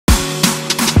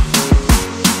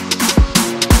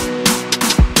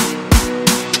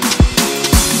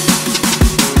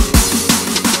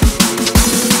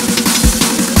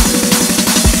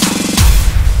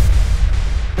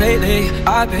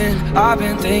I've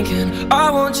been thinking, I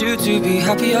want you to be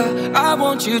happier, I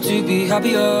want you to be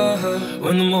happier.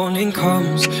 When the morning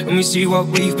comes and we see what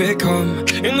we've become,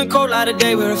 in the cold light of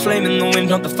day we're a flame in the wind,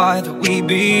 not the fire that we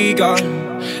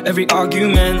begun. Every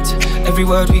argument, every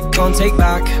word we can't take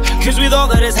back, cause with all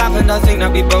that has happened I think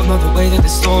that we both know the way that the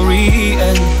story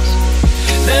ends.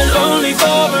 Then only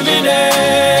for a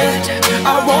minute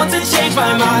I want to change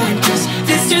my mind, cause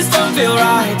this just don't feel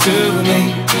right to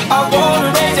me. I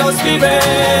wanna raise your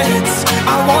spirits,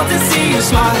 I want to see you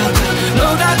smile,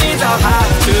 no that means I'll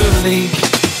have to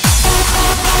leave.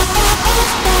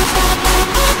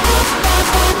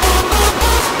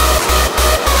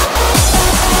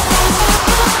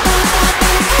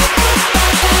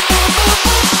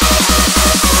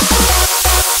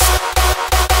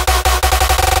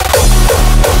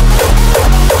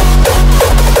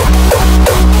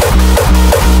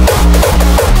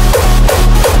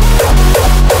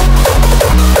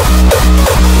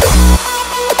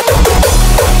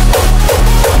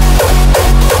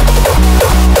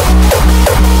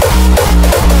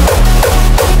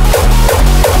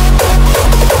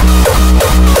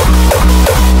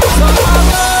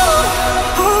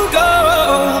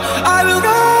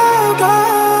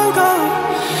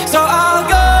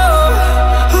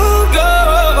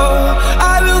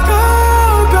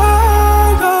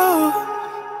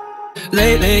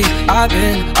 Lately, I've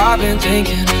been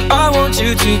thinking, I want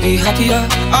you to be happier,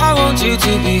 I want you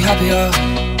to be happier.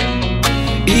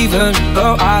 Even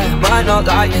though I might not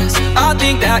like this, I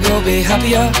think that you'll be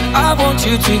happier, I want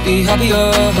you to be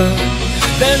happier.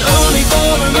 Then only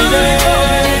for a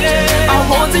minute I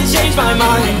want to change my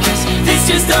mind, cause this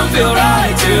just don't feel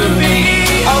right to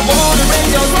me. I want